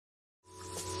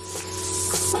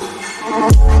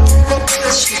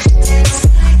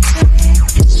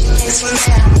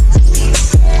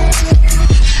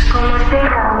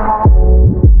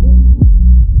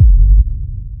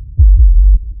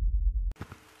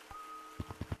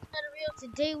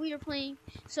Today we are playing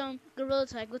some Gorilla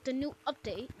Tag with the new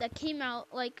update that came out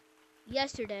like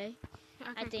yesterday,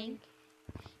 I think.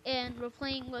 And we're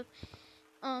playing with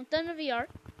Thunder VR.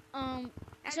 I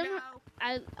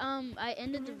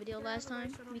ended the video last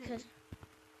time because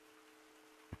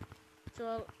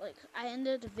I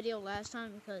ended the video last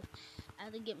time because I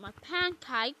had to get my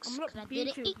pancakes. I'm gonna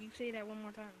beat you if you say that one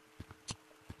more time.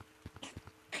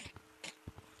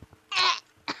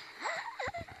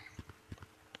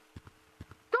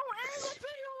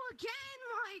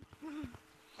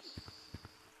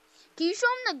 Can you show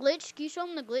him the glitch? Can you show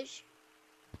him the glitch?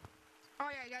 Oh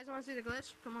yeah, you guys want to see the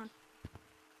glitch? Come on.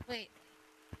 Wait.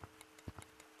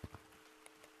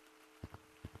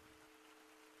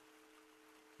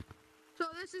 So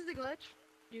this is the glitch.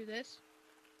 Do this.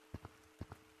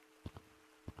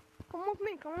 Come with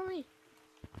me, come with me.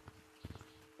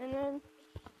 And then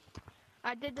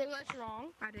I did the glitch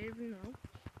wrong. I didn't even know.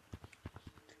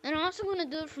 And I'm also gonna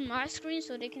do it from my screen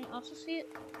so they can also see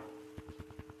it.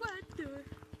 Let's do it.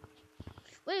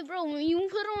 Wait, bro, when you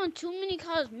put on too many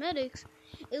cosmetics,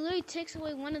 it literally takes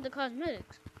away one of the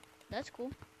cosmetics. That's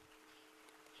cool.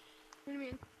 What do you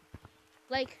mean?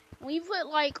 Like, when you put,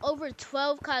 like, over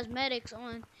 12 cosmetics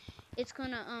on, it's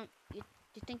gonna, you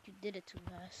think you did it too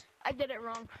fast. I did it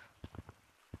wrong.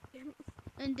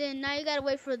 And then now you gotta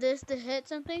wait for this to hit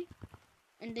something,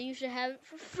 and then you should have it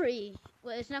for free.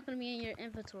 Well, it's not gonna be in your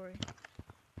inventory.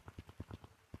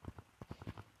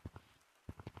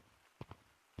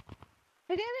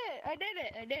 I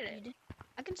did it.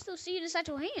 I can still see it inside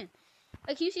your hand.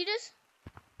 Like, can you see this?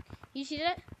 You see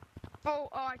that? Oh,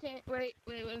 I can't. Wait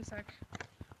a sec.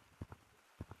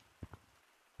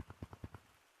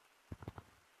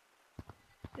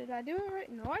 Did I do it right?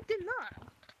 No, I did not.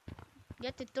 You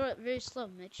have to throw it very slow,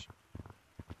 Mitch.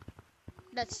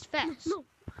 That's fast. No.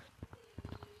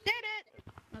 Did it.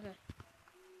 Okay.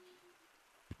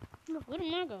 No. Where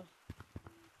did mine go?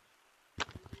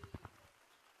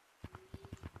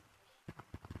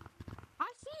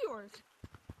 I see yours.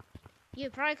 Yeah,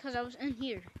 probably because I was in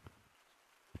here.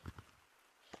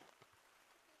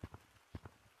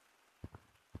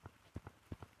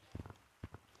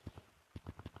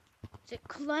 Is it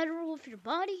collateral with your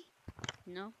body?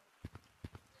 No.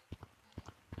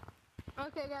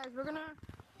 Okay, guys, we're gonna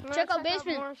check out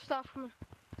basement. More stuff.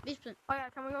 Basement. Oh yeah,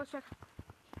 can we go check?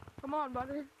 Come on,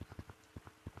 buddy.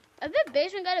 I bet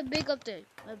basement got a big update.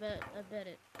 I bet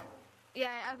it.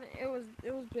 Yeah, I think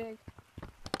it was big.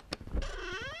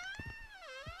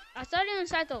 I started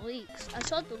inside the leaks. I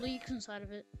saw the leaks inside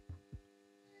of it.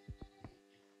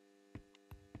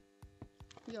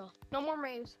 Yo. No more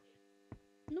maze.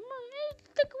 No more maze.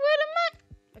 They took away the maze.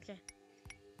 Okay.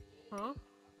 Huh?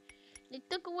 They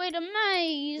took away the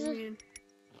maze.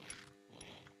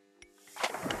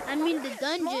 I mean the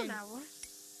dungeon. Now,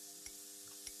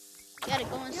 you gotta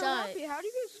go inside. Yo, how do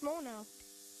you get small now?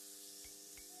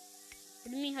 What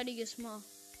do you mean, how do you get small?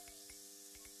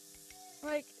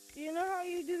 Like, you know how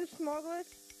you do the small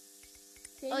glitch?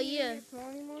 Oh, yeah. Get small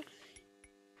anymore?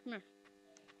 Come here.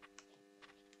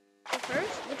 So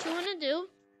first, what you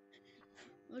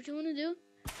wanna do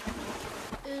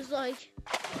is like,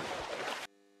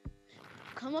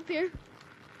 come up here.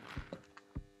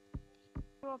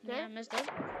 Okay. Yeah, I messed up.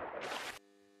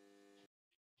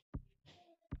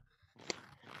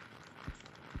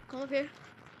 Come up here.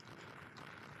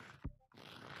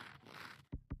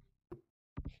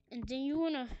 And then you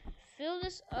wanna fill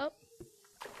this up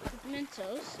with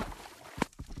Mentos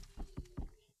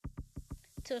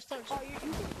till it starts. Oh, you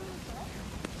can fill this up?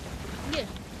 Yeah.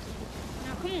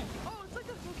 Now come on. Oh, it's like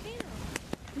a volcano.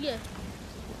 Yeah.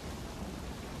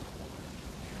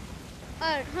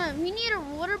 Alright, hon, we need a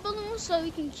water balloon so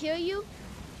we can kill you.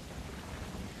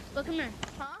 But come here.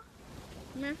 Huh?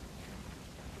 Come here.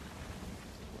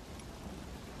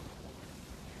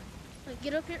 Like,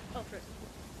 get up here. Oh, first.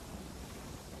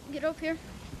 Get up here.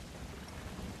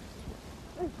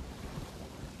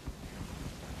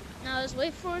 Now let's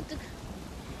wait for it to.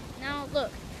 Now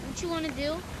look, what you want to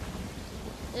do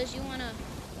is you want to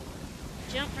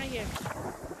jump right here,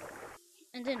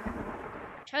 and then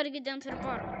try to get down to the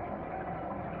bottom.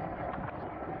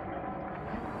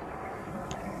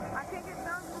 I can't get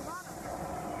down to the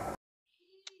bottom.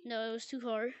 No, it was too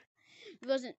hard. He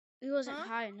wasn't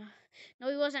high enough. No,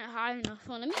 he wasn't high enough.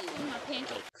 Well, let me eat one of my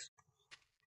pancakes.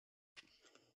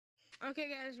 Okay,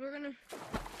 guys, we're gonna.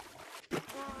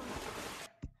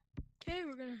 Okay,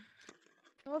 we're gonna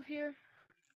go up here.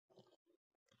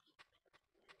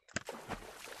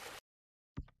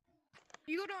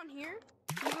 You go down here.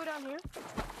 You go down here.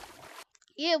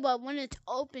 Yeah, but when it's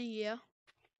open, yeah.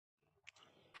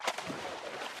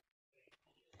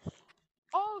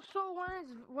 Oh So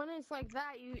when it's like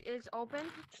that, it's open.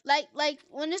 Like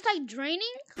when it's like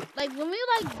draining, like when we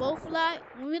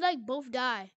both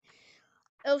die,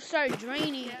 it'll start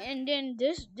draining, Yeah. and then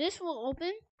this will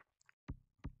open,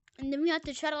 and then we have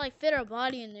to try to like fit our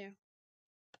body in there.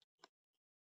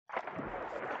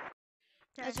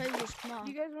 That's how you get small.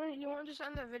 You guys want to just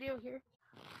end the video here?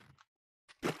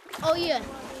 Oh yeah.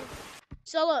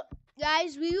 So look,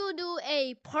 guys, we will do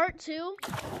a part 2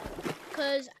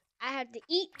 because I have to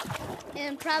eat,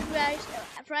 and probably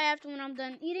after when I'm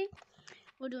done eating,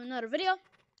 we'll do another video.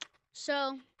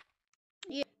 So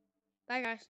yeah, bye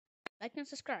guys, like and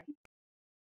subscribe.